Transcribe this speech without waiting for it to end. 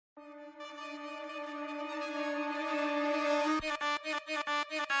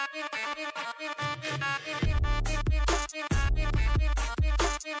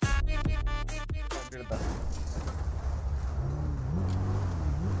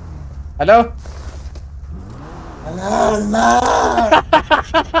Hello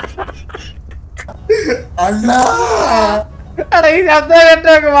എടാ ഈ ശബ്ദം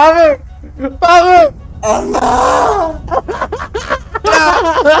കേട്ടേക്ക് ബാബു ബാബു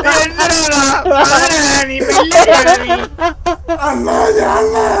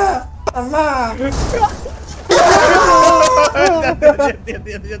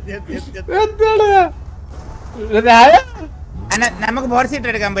നമുക്ക് ബോർഡ് സീറ്റ്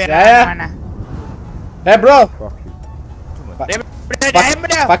എടുക്കാൻ പോയാ bro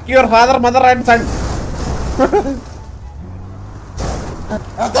fuck your father mother and son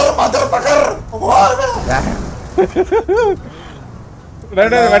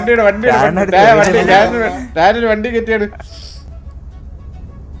വണ്ടി കെട്ടിയാണ്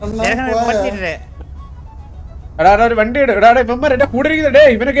എടാ ഒരു വണ്ടി ഇട് എടാ ഇവന്മാർ എന്റെ കൂടെ ഇരിക്കുന്ന ഡേ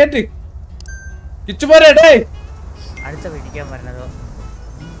ഇവനെ കേറ്റ് കിച്ചു പോരെ ഡേ അടുത്ത പിടിക്കാൻ പറഞ്ഞതോ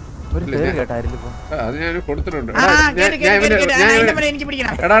അത് ഞാൻ കൊടുത്തിട്ടുണ്ട്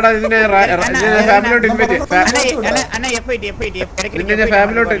എടാ ഇതിനെ ഫാമിലിയോട്ട് ഇൻവൈറ്റ്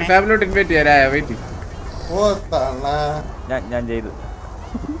ഫാമിലിയോട്ട് ഇൻവൈറ്റ് ചെയ്യാ വെയിറ്റ് ഞാൻ ചെയ്തു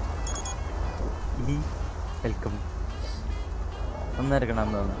വെൽക്കം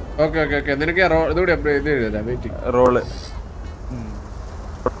ഓക്കെ ഓക്കെ ഓക്കെ നിനക്ക് ഇതുകൂടി ഇത് എഴുതാം വെയിറ്റ് റോള്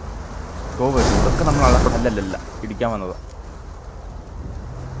ഇതൊക്കെ നമ്മൾ അല്ലല്ല ഇടിക്കാൻ വന്നതാ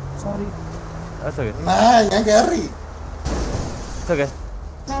സോറി ഞാൻ കേറി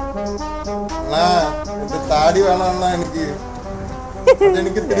താടി വേണം എനിക്ക്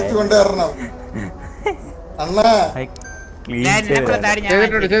എനിക്ക് തിരിച്ചു കൊണ്ടുവരണം അണ്ണാ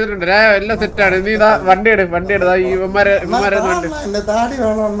ചെയ്തിട്ടുണ്ട് എല്ലാം സെറ്റാണ് നീ ഇതാ വണ്ടി എടുത്താ ഈ താടി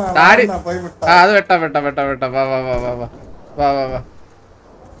വേണം താടി ആ അത് വെട്ടാ വാ വാ വാ വാ വാ വാ വാ വാ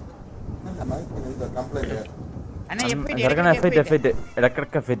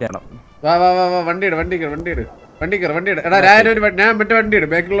വാ വാ വാ വാ വണ്ടി ഇട് എടാ ഞാൻ മറ്റേ വണ്ടി ഇട്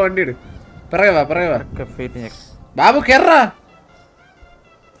ബാക്കിലുള്ള വണ്ടി ഇട് പറയാ ബാബു കേറാ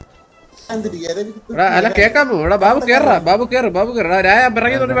അല്ല കേക്കാമോ എടാ ബാബു കേറ് രായ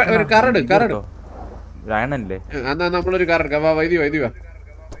പിറകെ ഒരു കാറിട് എന്നാ നമ്മളൊരു കാർ എടുക്കാം വാ വൈദ്യ വാ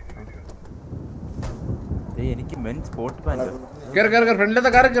കേറ്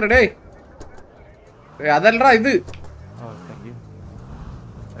ഫ്രണ്ടിലത്തെ കാർ കയറി ഡേ അതല്ലടാ ഇത്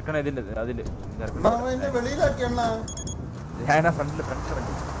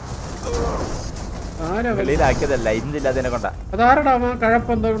അതാരടാ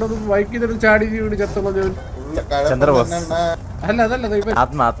കഴപ്പെന്താ ബൈക്കിൽ ചാടി വീണ് ചത്തുള്ളവൻ അല്ല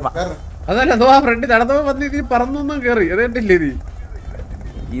അതല്ല അതോ ആ ഫ്രണ്ട് നടന്നപ്പോ വന്ന് ഇതിൽ പറന്നൊന്നും കേറി അത് കണ്ടില്ലേ നീ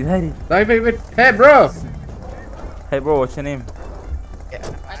ബ്രോ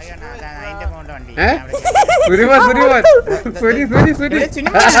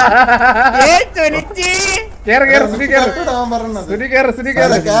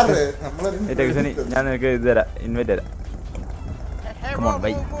ഞാൻ നിനക്ക് ഇത് തരാം ഇൻവൈറ്റ് തരാം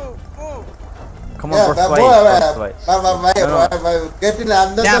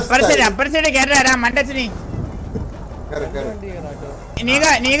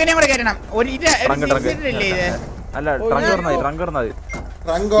അല്ല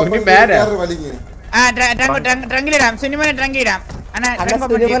ട്രങ്ക് ട്രങ്കിലിടാം സിനിമനെ ട്രങ്കിലിടാം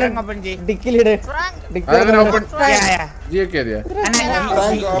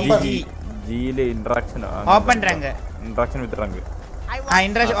ഓപ്പൺ ട്രങ്ക് വിത്ത് ട്രങ്ക്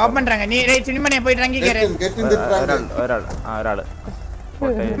ഓപ്പൺ ട്രങ്ക് നീ സിനിമനെ പോയി ട്രങ്കി കയറി ഒരാള്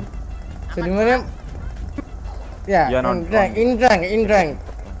സിനിമനെ in trunk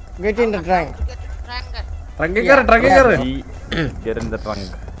get in the trunk trunk get in the trunk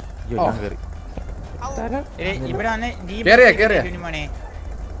ഇവിടെ വന്ന് സിനിമനെ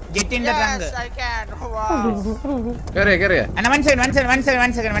get in the trunk Anna one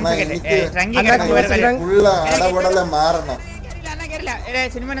second ട്രങ്കി മാറണം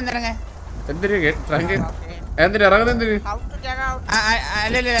സിനിമനെ എന്തിറങ്ങ എന്തിനാ ഇറങ്ങുന്നത്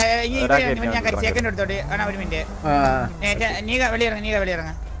ഞാൻ സെക്കൻഡ് എടുത്തോട്ടെ ആണോ ഒരു മിനിറ്റ് നീ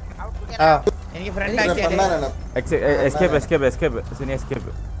വെളിയിറങ്ങ എനിക്ക് ഫ്രണ്ട്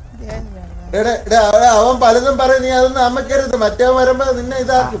അവൻ പലതും പറയും നീ അതൊന്നും അമ്മക്കരുത് മറ്റേ വരുമ്പോ നിന്നെ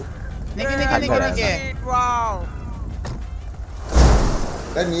ഇതാക്കും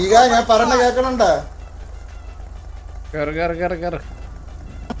നീക ഞാൻ പറഞ്ഞ കേക്കണണ്ടാ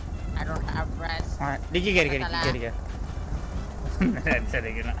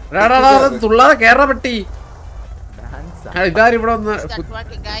തുള്ളാതെ കേറ പറ്റി ഇതാരിവിടെ ഒന്ന്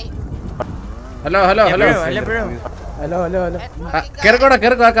ഹലോ കേറിക്കോടാ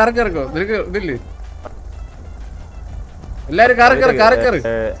കാറ് കേറിക്കോ നിനക്ക് ഇതില്ലേ എല്ലാരും കാറ് കേറ്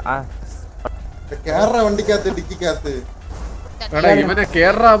കേറ വണ്ടിക്കകത്ത് ഡിക്കിക്കകത്ത്. എടാ ഇവനെ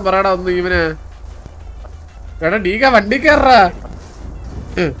കേറാൻ പറയടാ ഒന്ന് ഇവനെ. എടാ ഡീക വണ്ടി കേറാ.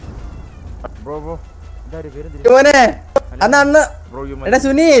 ബ്രോ ബ്രോ ഇതാര് പേര് ഇവനെ അന്ന് അന്ന് ബ്രോ യു എടാ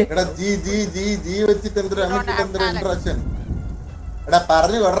സുനി എടാ ജി വെച്ചിട്ട് എന്തൊരു അമ്മക്കിട്ട് എന്തൊരു ഇൻട്രാക്ഷൻ. എടാ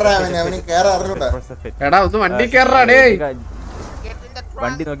പറഞ്ഞു കൊററാ അവന് കേറാ അറിഞ്ഞൂടാ. എടാ ഒന്ന് വണ്ടി കേറാ ഡേ.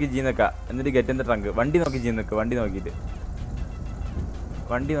 വണ്ടി നോക്കി ജി നിക്ക എന്നിട്ട് ഗെറ്റ് ഇൻ ദ ട്രങ്ക്. വണ്ടി നോക്കി ജി നിക്ക്. വണ്ടി നോക്കി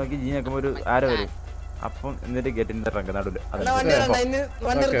ജി നിക്കുമ്പോ ഒരു ആരോ വരും. അപ്പം എന്നിട്ട് ഗെറ്റ് ഇൻ ദ ട്രങ്ക് നടുല്.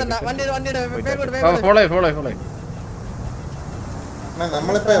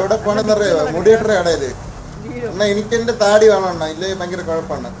 നമ്മളിപ്പോ എവിടെ പോണെന്നറിയോ? മുടിയേറ്റ കടയില്. എന്നാ എനിക്ക് എന്റെ താടി വേണം, ഇല്ലേ ഭയങ്കര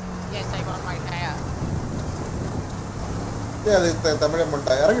കുഴപ്പമാണ്. തമിഴ് മുട്ട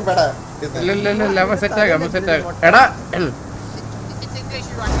ഇറങ്ങി പേടാ. എടാ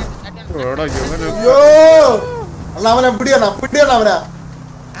അവനെ പിടിയാണ് അവനാ.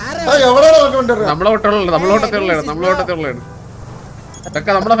 എവിടെയാണ് നോക്കിക്കൊണ്ടിരുന്നത്? നമ്മളെ ഓട്ടത്തിലുള്ളതാണ്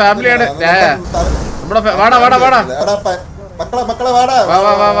ഇതൊക്കെ നമ്മളെ ഫാമിലിയാണ്. വാടാ മക്കളെ വാടാ.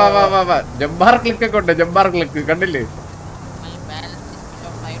 വാ ജംബാർ ക്ലിക്ക് ഒക്കെ ഉണ്ട്. ജംബാർ ക്ലിക്ക് കണ്ടില്ലേ?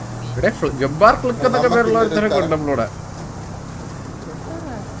 ഇവിടെ ജംബാർ ക്ലിക്ക് എന്നൊക്കെ പേരുള്ള ഒരുത്തരൊക്കെ ഉണ്ട് നമ്മളോട്.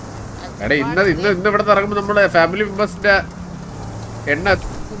 എടാ ഇന്ന് ഇവിടെ ഇറങ്ങുമ്പോ നമ്മുടെ ഫാമിലി മെമ്പേഴ്സിന്റെ എണ്ണ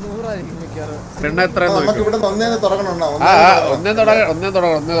എത്ര ഒന്നേ തുടങ്ങണം.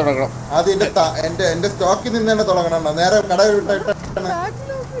 ആദ്യം എന്റെ സ്റ്റോക്കിൽ നിന്ന് തന്നെ തുടങ്ങണം. നേരെ കട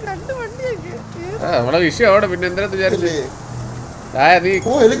നമ്മളെ വിഷയം അവിടെ പിന്നെ എന്തിനാ വിചാരിച്ചേ?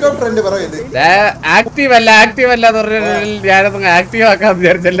 ഹെലികോപ്റ്റർ എന്റെ പറയുന്നത് ആക്റ്റീവ് അല്ല എന്ന് പറഞ്ഞാൽ ഞാനൊന്നും ആക്റ്റീവ് ആക്കാന്ന്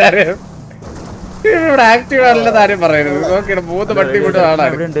വിചാരിച്ച എല്ലാരും. ഇവിടെ ആക്റ്റീവ് അല്ലെന്ന് ആരും പറയരുത്. നോക്കിയിട്ട് 3 വണ്ടി കൊണ്ട്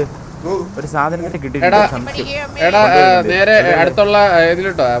ആളാണ്. ഒരു സാധനം കിട്ടി. എടാ നേരെ അടുത്തുള്ള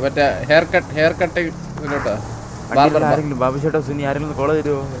ഇതിലോട്ടോ, മറ്റേ ഹെയർ കട്ടിങ് ഇതിലോട്ടോ. ബാബുശേട്ടോ സുനി ആരെങ്കിലും കോള്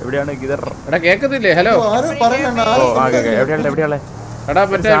തരുമോ? എവിടെയാണ് ഗിതർ? എടാ കേക്കുന്നില്ലേ? ഹലോ എവിടെയുള്ള എടാ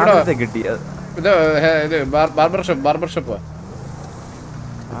മറ്റേ കിട്ടി. ഇത് barber shop.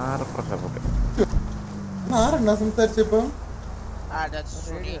 സംസാരിച്ചപ്പോ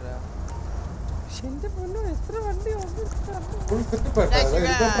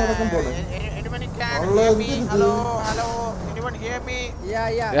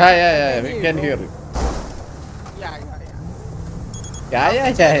we can hear you.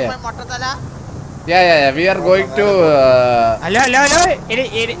 Yeah. We are going to hello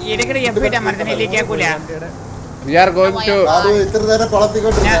we are going to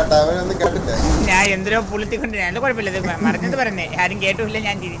ഞാൻ എന്തോ പുളിത്തിക്കൊണ്ടിരുന്ന എന്റെ കുഴപ്പമില്ല. മറിഞ്ഞത് പറഞ്ഞേ ആരും കേട്ടില്ല,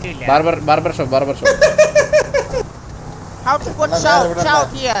 ഞാൻ തിരിച്ചില്ല. barber shop. How to put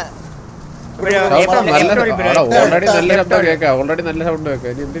shout here? Already നല്ല ശബ്ദം കേൾക്കാം.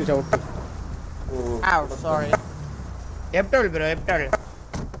 ഇനി എന്തിനു ഷൗട്ട്?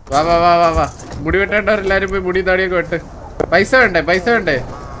 വാ മുടി വെട്ടേണ്ടവരെല്ലാരും പോയി മുടി താടിയൊക്കെ വെട്ട്. പൈസ വേണ്ടേ?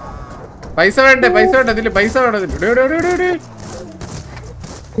 ഇതില് പൈസ വേണം.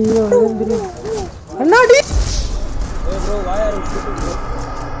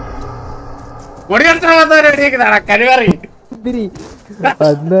 മുടി വെട്ടാൻ വന്നവരെടിയേക്കുന്നതാ കഴിവറി.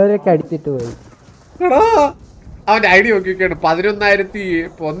 അവന്റെ ഐഡിയ നോക്കിയൊക്കെയാണ്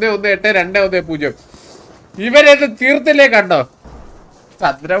 11,001,118,210. ഇവരെന്ന് തീർത്തില്ലേ കണ്ടോ?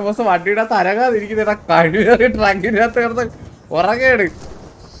 ചന്ദ്രബോസ് വണ്ടിയുടെ തരകാതിരിക്കുന്ന കഴിവേറി ട്രങ്കിനകത്ത് കിടന്ന് ഉറങ്ങേട്.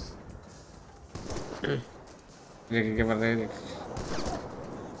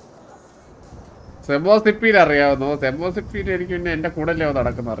 സെമോസിപ്പിയിൽ അറിയാവുന്നോ? സെമോസിപ്പിയിൽ എനിക്ക് പിന്നെ എന്റെ കൂടെ അല്ലേ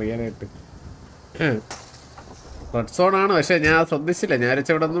നടക്കുന്നു അറിയാനായിട്ട്. റെഡ് സോൺ ആണ്, പക്ഷെ ഞാൻ ശ്രദ്ധിച്ചില്ല. ഞാൻ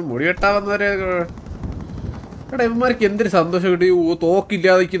ഇവിടെ ഒന്നും മുടി വെട്ടാവുന്നവരെ. എടാ ഇവന്മാർക്ക് എന്തൊരു സന്തോഷം കിട്ടി.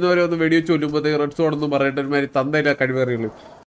 തോക്കില്ലാതിരിക്കുന്നവരെ ഒന്ന് വെടിവെച്ച് കൊല്ലുമ്പോഴത്തേക്ക് റെഡ് സോൺ ഒന്നും പറയട്ടെ. ഒരുമാതിരി തന്തയില്ല കഴിവേറിയുള്ളൂ.